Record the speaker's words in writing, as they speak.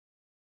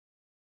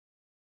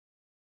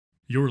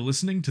You're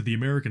listening to The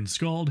American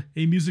Scald,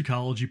 a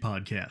musicology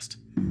podcast.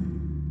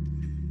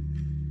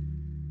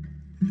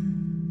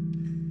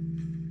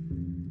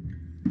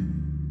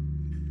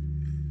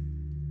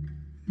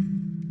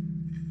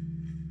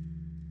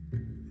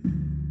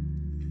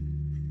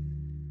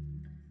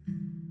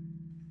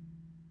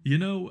 You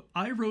know,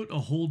 I wrote a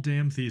whole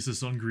damn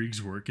thesis on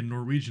Grieg's work in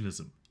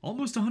Norwegianism,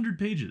 almost 100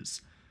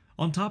 pages,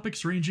 on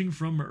topics ranging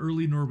from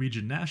early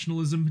Norwegian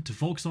nationalism to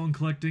folk song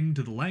collecting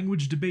to the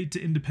language debate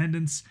to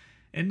independence,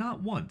 and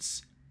not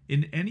once,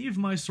 in any of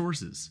my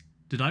sources,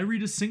 did I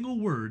read a single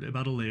word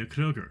about Olea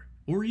Crøger,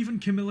 or even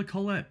Camilla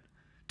Collett,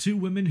 two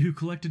women who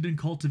collected and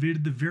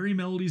cultivated the very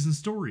melodies and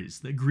stories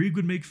that Grieg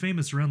would make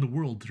famous around the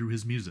world through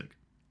his music.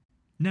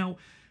 Now,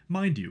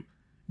 mind you,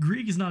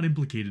 Grieg is not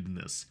implicated in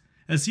this,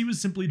 as he was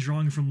simply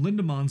drawing from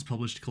Lindemann's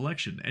published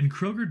collection, and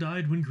Crøger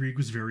died when Grieg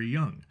was very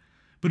young.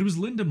 But it was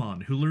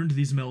Lindemann who learned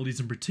these melodies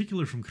in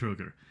particular from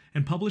Crøger,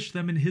 and published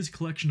them in his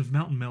collection of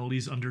mountain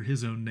melodies under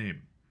his own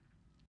name.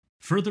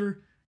 Further,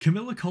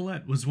 Camilla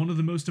Collett was one of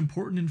the most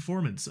important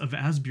informants of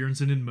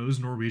Asbjørnsen and Moe's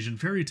Norwegian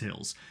fairy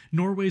tales,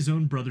 Norway's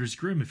own Brothers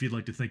Grimm if you'd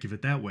like to think of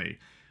it that way,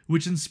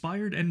 which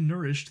inspired and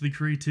nourished the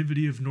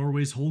creativity of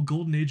Norway's whole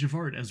golden age of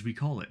art as we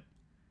call it.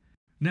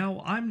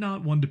 Now, I'm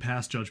not one to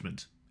pass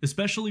judgment,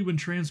 especially when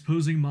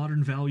transposing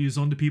modern values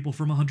onto people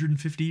from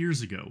 150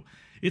 years ago.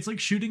 It's like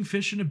shooting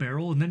fish in a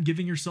barrel and then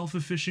giving yourself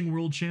a fishing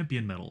world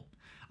champion medal.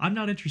 I'm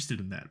not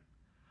interested in that.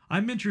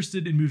 I'm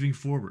interested in moving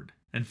forward,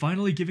 and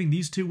finally giving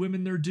these two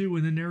women their due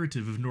in the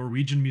narrative of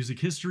Norwegian music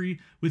history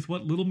with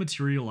what little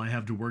material I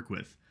have to work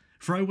with,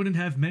 for I wouldn't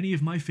have many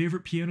of my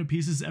favorite piano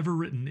pieces ever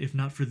written if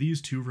not for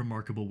these two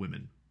remarkable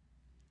women.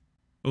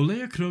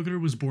 Olea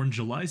Crøger was born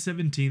July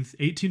 17,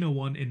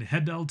 1801 in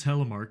Heddal,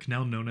 Telemark,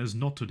 now known as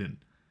Notodden.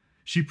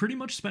 She pretty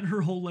much spent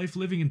her whole life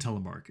living in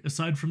Telemark,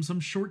 aside from some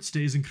short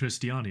stays in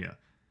Christiania.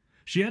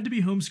 She had to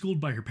be homeschooled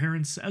by her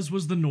parents, as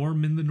was the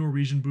norm in the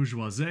Norwegian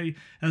bourgeoisie,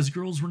 as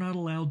girls were not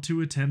allowed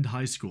to attend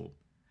high school.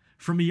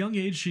 From a young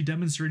age, she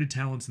demonstrated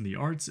talents in the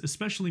arts,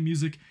 especially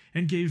music,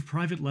 and gave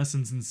private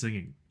lessons in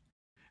singing.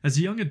 As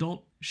a young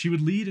adult, she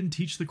would lead and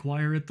teach the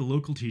choir at the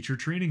local teacher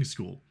training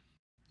school.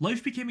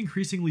 Life became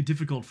increasingly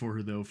difficult for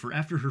her, though, for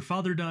after her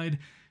father died,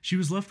 she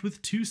was left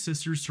with two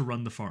sisters to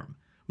run the farm,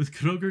 with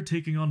Crøger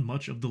taking on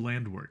much of the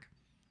land work.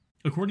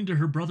 According to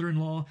her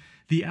brother-in-law,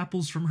 the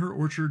apples from her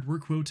orchard were,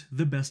 quote,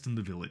 the best in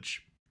the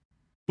village.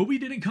 But we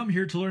didn't come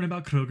here to learn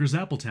about Crøger's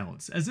apple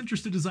talents, as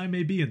interested as I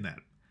may be in that.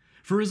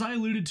 For as I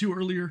alluded to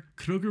earlier,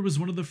 Crøger was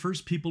one of the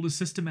first people to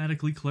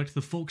systematically collect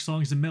the folk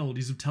songs and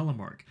melodies of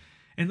Telemark,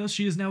 and thus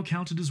she is now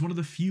counted as one of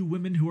the few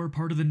women who are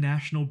part of the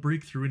national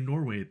breakthrough in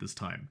Norway at this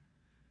time.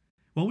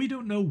 While we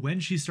don't know when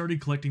she started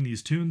collecting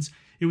these tunes,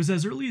 it was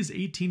as early as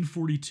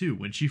 1842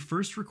 when she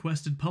first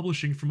requested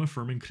publishing from a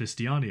firm in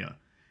Christiania.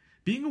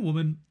 Being a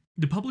woman,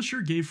 the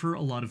publisher gave her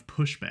a lot of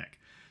pushback,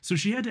 so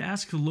she had to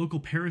ask the local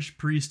parish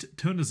priest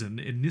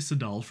Tønnesen in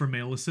Nissedal for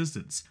male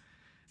assistance.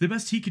 The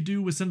best he could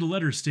do was send a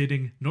letter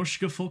stating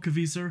Norske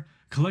Folkeviser,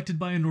 collected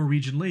by a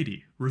Norwegian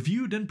lady,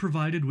 reviewed and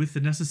provided with the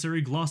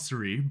necessary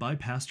glossary by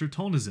Pastor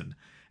Tønnesen,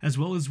 as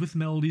well as with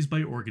melodies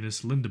by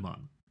organist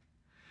Lindemann.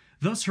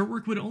 Thus, her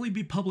work would only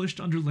be published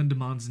under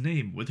Lindemann's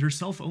name, with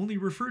herself only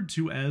referred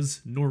to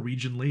as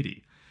Norwegian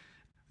Lady.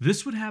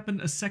 This would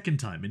happen a second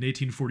time in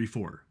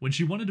 1844, when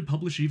she wanted to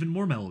publish even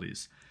more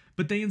melodies,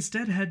 but they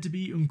instead had to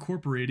be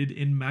incorporated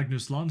in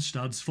Magnus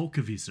Landstad's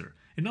Folkeviser,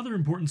 another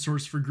important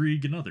source for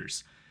Grieg and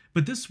others,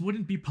 but this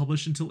wouldn't be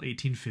published until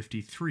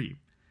 1853.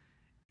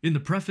 In the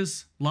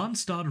preface,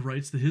 Landstad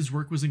writes that his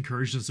work was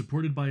encouraged and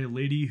supported by a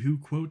lady who,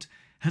 quote,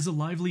 has a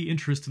lively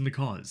interest in the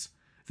cause.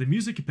 The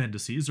music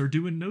appendices are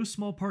due in no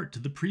small part to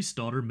the priest's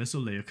daughter Miss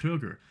Olea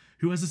Crøger,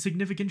 who has a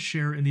significant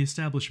share in the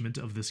establishment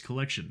of this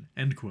collection,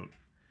 end quote.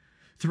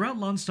 Throughout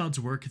Landstad's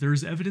work, there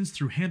is evidence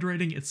through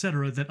handwriting,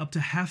 etc. that up to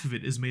half of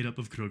it is made up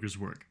of Crøger's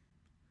work.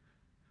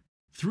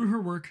 Through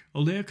her work,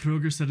 Olea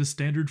Crøger set a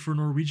standard for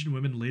Norwegian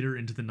women later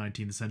into the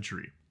 19th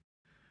century.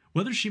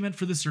 Whether she meant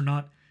for this or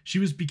not, she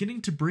was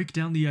beginning to break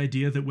down the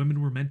idea that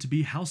women were meant to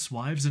be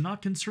housewives and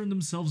not concern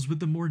themselves with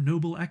the more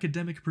noble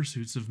academic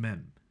pursuits of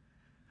men.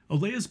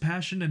 Olea's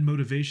passion and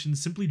motivation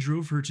simply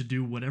drove her to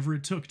do whatever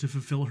it took to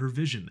fulfill her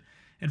vision,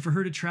 and for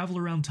her to travel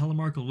around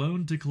Telemark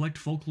alone to collect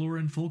folklore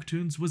and folk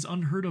tunes was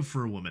unheard of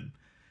for a woman,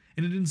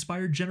 and it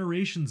inspired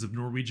generations of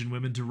Norwegian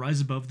women to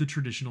rise above the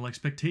traditional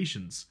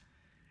expectations.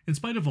 In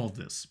spite of all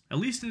this, at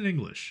least in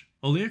English,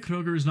 Olea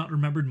Crøger is not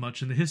remembered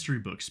much in the history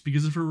books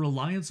because of her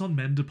reliance on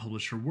men to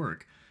publish her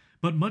work,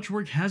 but much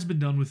work has been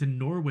done within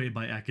Norway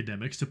by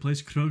academics to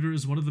place Crøger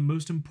as one of the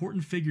most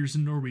important figures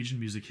in Norwegian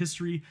music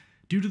history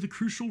due to the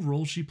crucial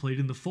role she played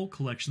in the folk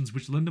collections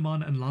which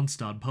Lindemann and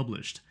Landstad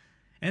published.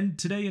 And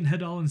today in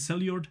Heddal and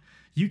Seljord,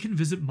 you can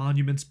visit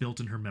monuments built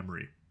in her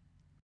memory.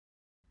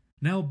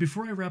 Now,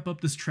 before I wrap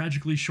up this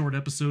tragically short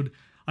episode,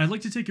 I'd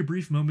like to take a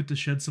brief moment to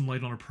shed some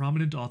light on a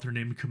prominent author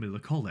named Camilla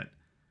Collett.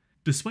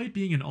 Despite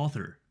being an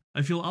author,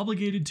 I feel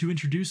obligated to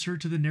introduce her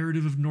to the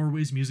narrative of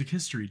Norway's music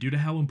history due to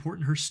how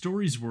important her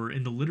stories were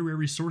in the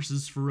literary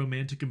sources for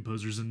Romantic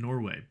composers in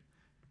Norway.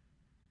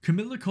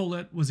 Camilla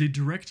Collett was a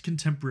direct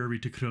contemporary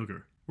to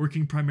Crøger,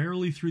 working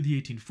primarily through the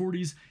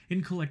 1840s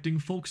in collecting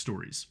folk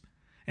stories.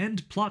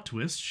 And plot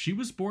twist, she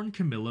was born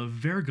Camilla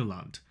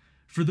Wergeland.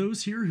 For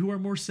those here who are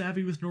more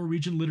savvy with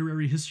Norwegian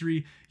literary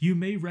history, you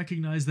may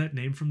recognize that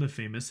name from the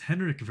famous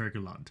Henrik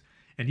Wergeland.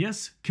 And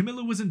yes,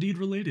 Camilla was indeed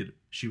related.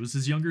 She was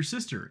his younger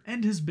sister,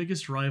 and his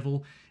biggest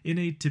rival, in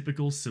a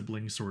typical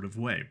sibling sort of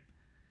way.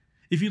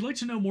 If you'd like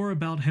to know more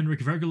about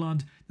Henrik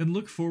Wergeland, then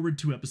look forward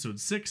to episode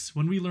 6,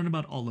 when we learn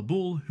about Ole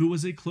Bull, who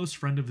was a close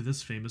friend of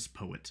this famous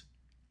poet.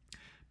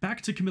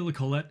 Back to Camilla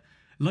Collett.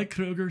 Like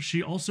Crøger,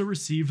 she also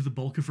received the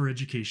bulk of her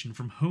education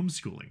from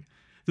homeschooling,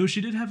 though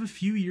she did have a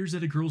few years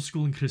at a girls'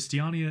 school in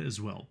Christiania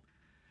as well.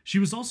 She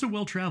was also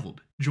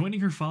well-traveled, joining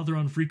her father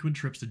on frequent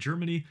trips to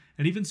Germany,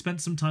 and even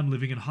spent some time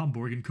living in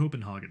Hamburg and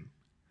Copenhagen.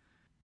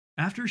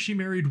 After she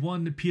married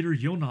one Peter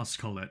Jonas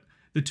Collett,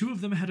 the two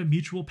of them had a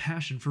mutual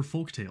passion for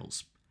folk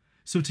tales.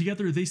 So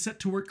together they set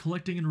to work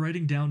collecting and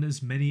writing down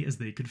as many as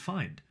they could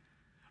find.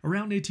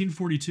 Around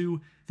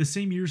 1842, the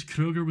same years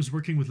Crøger was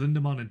working with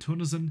Lindemann and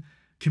Tønnesen,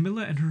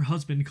 Camilla and her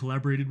husband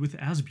collaborated with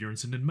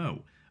Asbjørnsen and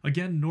Moe,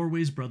 again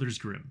Norway's Brothers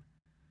Grimm.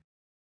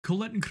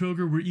 Collett and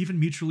Crøger were even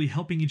mutually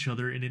helping each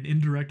other in an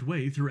indirect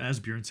way through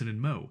Asbjørnsen and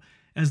Moe,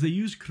 as they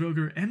used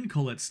Crøger and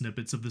Collett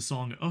snippets of the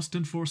song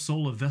Østen for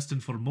Sol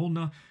Vesten for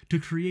Molna to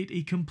create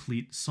a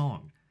complete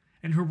song,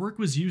 and her work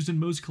was used in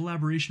Moe's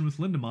collaboration with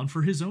Lindemann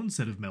for his own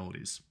set of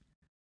melodies.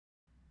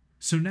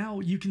 So now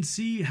you can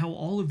see how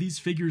all of these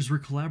figures were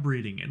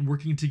collaborating and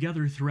working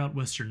together throughout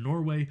Western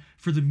Norway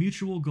for the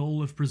mutual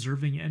goal of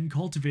preserving and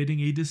cultivating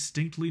a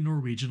distinctly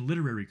Norwegian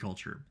literary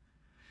culture.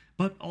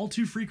 But all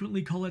too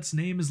frequently Collett's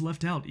name is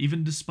left out,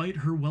 even despite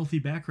her wealthy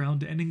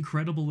background and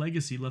incredible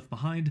legacy left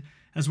behind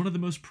as one of the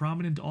most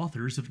prominent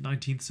authors of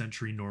 19th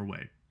century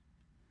Norway.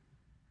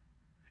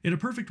 In a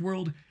perfect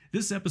world,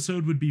 this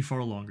episode would be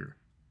far longer,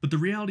 but the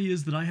reality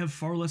is that I have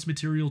far less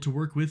material to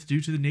work with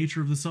due to the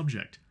nature of the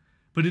subject.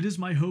 But it is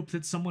my hope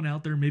that someone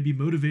out there may be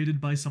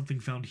motivated by something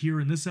found here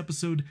in this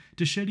episode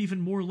to shed even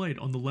more light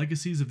on the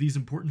legacies of these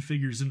important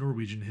figures in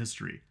Norwegian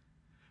history.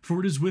 For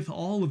it is with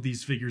all of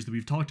these figures that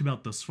we've talked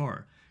about thus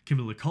far,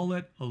 Camilla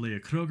Collett, Olea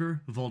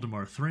Crøger,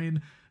 Valdemar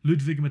Thrain,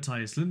 Ludvig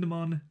Matthias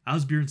Lindemann,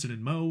 Asbjørnsen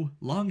and Moe,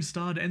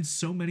 Langstad, and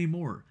so many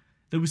more,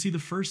 that we see the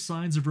first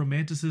signs of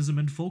Romanticism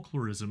and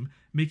folklorism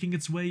making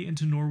its way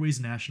into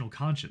Norway's national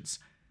conscience.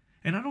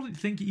 And I don't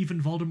think even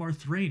Valdemar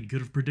Thrain could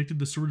have predicted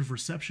the sort of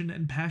reception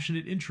and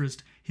passionate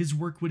interest his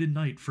work would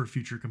ignite for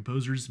future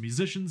composers,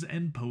 musicians,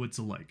 and poets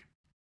alike.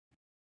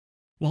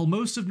 While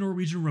most of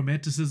Norwegian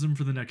Romanticism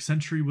for the next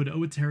century would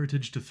owe its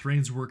heritage to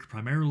Thrain's work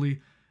primarily,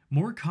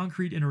 more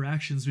concrete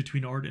interactions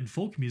between art and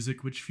folk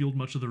music which fueled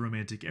much of the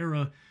Romantic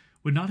era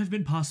would not have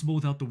been possible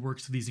without the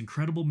works of these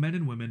incredible men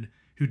and women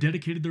who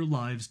dedicated their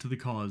lives to the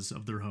cause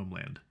of their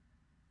homeland.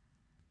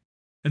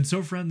 And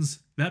so friends,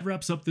 that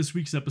wraps up this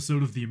week's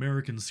episode of the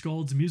American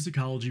Scald's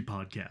Musicology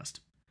Podcast.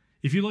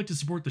 If you'd like to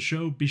support the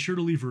show, be sure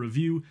to leave a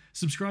review,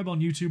 subscribe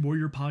on YouTube or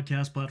your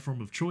podcast platform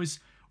of choice,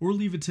 or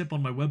leave a tip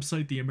on my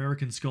website,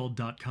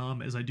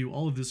 theamericanscald.com, as I do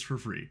all of this for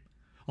free.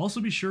 Also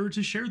be sure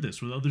to share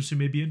this with others who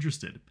may be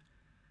interested.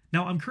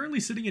 Now, I'm currently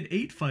sitting at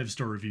 8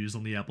 5-star reviews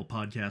on the Apple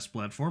Podcast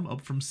platform,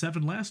 up from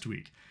 7 last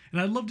week, and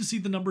I'd love to see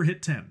the number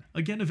hit 10,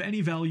 again of any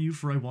value,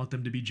 for I want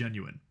them to be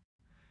genuine.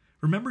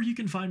 Remember, you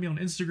can find me on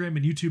Instagram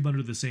and YouTube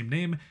under the same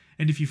name,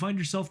 and if you find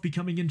yourself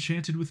becoming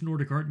enchanted with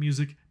Nordic art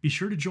music, be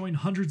sure to join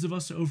hundreds of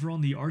us over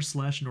on the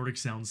r/Nordic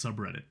Sound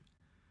subreddit.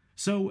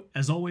 So,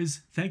 as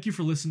always, thank you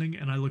for listening,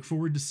 and I look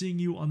forward to seeing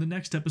you on the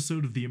next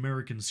episode of The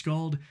American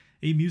Scald,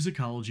 a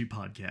musicology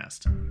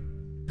podcast.